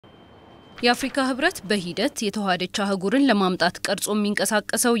የአፍሪካ ህብረት በሂደት የተዋሃደች አህጉርን ለማምጣት ቀርጾ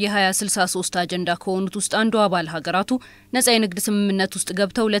የሚንቀሳቀሰው የ2063 አጀንዳ ከሆኑት ውስጥ አንዱ አባል ሀገራቱ ነፃ የንግድ ስምምነት ውስጥ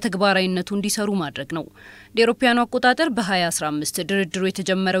ገብተው ለተግባራዊነቱ እንዲሰሩ ማድረግ ነው። ለአውሮፓውያኑ አቆጣጠር በ2015 ድርድሩ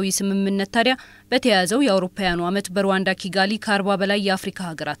የተጀመረው የስምምነት ታዲያ በተያያዘው የአውሮፓውያኑ ዓመት በሩዋንዳ ኪጋሊ ከ40 በላይ የአፍሪካ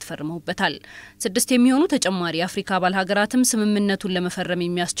ሀገራት ፈርመውበታል። 6 የሚሆኑ ተጨማሪ የአፍሪካ አባል ሀገራትም ስምምነቱን ለመፈረም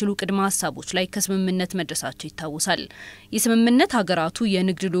የሚያስችሉ ቅድመ ሐሳቦች ላይ ከስምምነት መድረሳቸው ይታወሳል። የስምምነት ሀገራቱ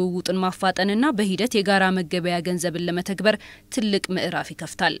የንግድ ልውውጥን ማፋጠንና በሂደት የጋራ መገበያ ገንዘብን ለመተግበር ትልቅ ምዕራፍ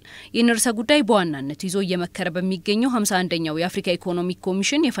ይከፍታል። ይህን ርዕሰ ጉዳይ በዋናነት ይዞ እየመከረ በሚገኘው 51ኛው የአፍሪካ ኢኮኖሚክ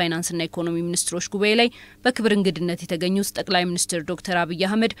ኮሚሽን የፋይናንስና ኢኮኖሚ ሚኒስትሮች ጉባኤ ላይ በክብር እንግድነት የተገኙት ጠቅላይ ሚኒስትር ዶክተር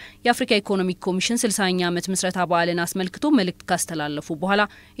አህመድ የአፍሪካ ኢኮኖሚክ ኮሚሽን 60ኛ ዓመት ምስረታ በዓልን አስመልክቶ መልእክት ካስተላለፉ በኋላ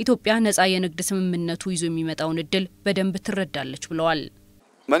ኢትዮጵያ ነፃ የንግድ ስምምነቱ ይዞ የሚመጣውን እድል በደንብ ትረዳለች ብለዋል።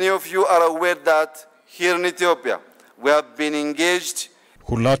 Many of you are aware that here in Ethiopia we have been engaged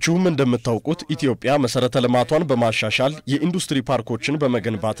ሁላችሁም እንደምታውቁት ኢትዮጵያ መሰረተ ልማቷን በማሻሻል የኢንዱስትሪ ፓርኮችን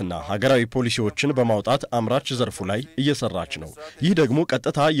በመገንባትና ሀገራዊ ፖሊሲዎችን በማውጣት አምራች ዘርፉ ላይ እየሰራች ነው። ይህ ደግሞ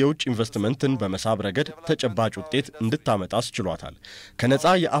ቀጥታ የውጭ ኢንቨስትመንትን በመሳብ ረገድ ተጨባጭ ውጤት እንድታመጣ አስችሏታል።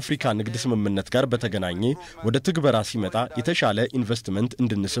 ከነፃ የአፍሪካ ንግድ ስምምነት ጋር በተገናኘ ወደ ትግበራ ሲመጣ የተሻለ ኢንቨስትመንት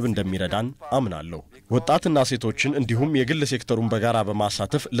እንድንስብ እንደሚረዳን አምናለሁ። ወጣትና ሴቶችን እንዲሁም የግል ሴክተሩን በጋራ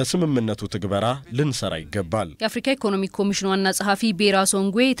በማሳተፍ ለስምምነቱ ትግበራ ልንሰራ ይገባል። የአፍሪካ ኢኮኖሚክ ኮሚሽን ዋና ጸሐፊ ቤራሶ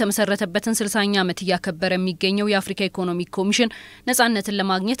ሶንጎ የተመሰረተበትን 60ኛ ዓመት ያከበረ የሚገኘው የአፍሪካ ኢኮኖሚክ ኮሚሽን ነፃነትን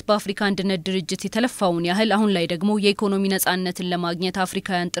ለማግኘት በአፍሪካ አንድነት ድርጅት የተለፋውን ያህል አሁን ላይ ደግሞ የኢኮኖሚ ነፃነትን ለማግኘት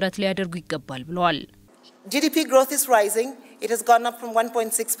አፍሪካውያን ጥረት ሊያደርጉ ይገባል ብለዋል። GDP growth is rising. It has gone up from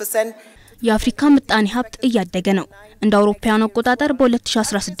 1.6% የአፍሪካ ምጣኔ ሀብት እያደገ ነው። እንደ አውሮፓውያን አቆጣጠር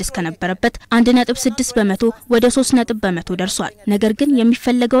በ2016 ከነበረበት 1.6 በመቶ ወደ 3 በመቶ ደርሷል። ነገር ግን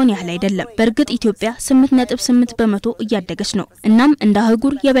የሚፈለገውን ያህል አይደለም። በእርግጥ ኢትዮጵያ 8.8 በመቶ እያደገች ነው። እናም እንደ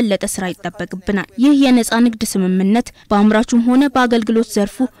አህጉር የበለጠ ስራ ይጠበቅብናል። ይህ የነፃ ንግድ ስምምነት በአምራቹም ሆነ በአገልግሎት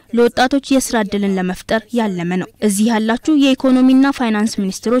ዘርፉ ለወጣቶች የስራ ዕድልን ለመፍጠር ያለመ ነው። እዚህ ያላችሁ የኢኮኖሚና ፋይናንስ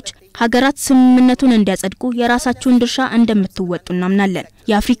ሚኒስትሮች ሀገራት ስምምነቱን እንዲያጸድቁ የራሳቸውን ድርሻ እንደምትወጡ እናምናለን።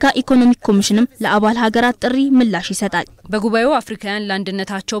 የአፍሪካ ኢኮኖሚክ ኮሚሽንም ለአባል ሀገራት ጥሪ ምላሽ ይሰጣል። በጉባኤው አፍሪካውያን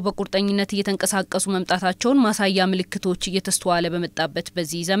ለአንድነታቸው በቁርጠኝነት እየተንቀሳቀሱ መምጣታቸውን ማሳያ ምልክቶች እየተስተዋለ በመጣበት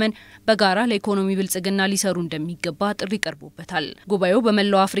በዚህ ዘመን በጋራ ለኢኮኖሚ ብልጽግና ሊሰሩ እንደሚገባ ጥሪ ቀርቦበታል። ጉባኤው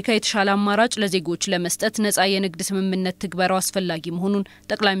በመላው አፍሪካ የተሻለ አማራጭ ለዜጎች ለመስጠት ነፃ የንግድ ስምምነት ትግበራው አስፈላጊ መሆኑን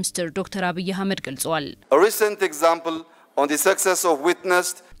ጠቅላይ ሚኒስትር ዶክተር አህመድ ገልጸዋል። A recent example on the success of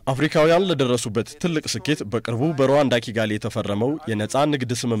witnessed አፍሪካውያን ለደረሱበት ትልቅ ስኬት በቅርቡ በሩዋንዳ ኪጋሊ የተፈረመው የነፃ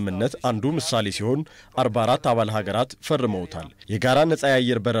ንግድ ስምምነት አንዱ ምሳሌ ሲሆን 44 አባል ሀገራት ፈርመውታል። የጋራ ነፃ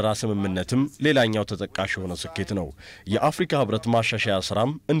የአየር በረራ ስምምነትም ሌላኛው ተጠቃሽ የሆነ ስኬት ነው። የአፍሪካ ህብረት ማሻሻያ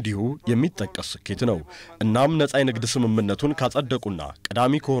ስራም እንዲሁ የሚጠቀስ ስኬት ነው። እናም ነፃ የንግድ ስምምነቱን ካጸደቁና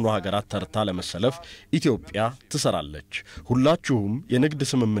ቀዳሚ ከሆኑ ሀገራት ተርታ ለመሰለፍ ኢትዮጵያ ትሰራለች። ሁላችሁም የንግድ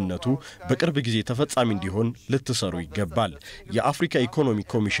ስምምነቱ በቅርብ ጊዜ ተፈጻሚ እንዲሆን ልትሰሩ ይገባል። የአፍሪካ ኢኮኖሚክ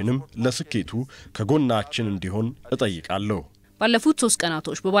ኮሚሽንም ለስኬቱ ከጎናችን እንዲሆን እጠይቃለሁ። ባለፉት 3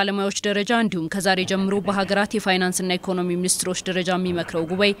 ቀናቶች በባለሙያዎች ደረጃ እንዲሁም ከዛሬ ጀምሮ በሀገራት የፋይናንስና ኢኮኖሚ ሚኒስትሮች ደረጃ የሚመክረው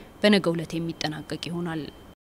ጉባኤ በነገው ዕለት የሚጠናቀቅ ይሆናል።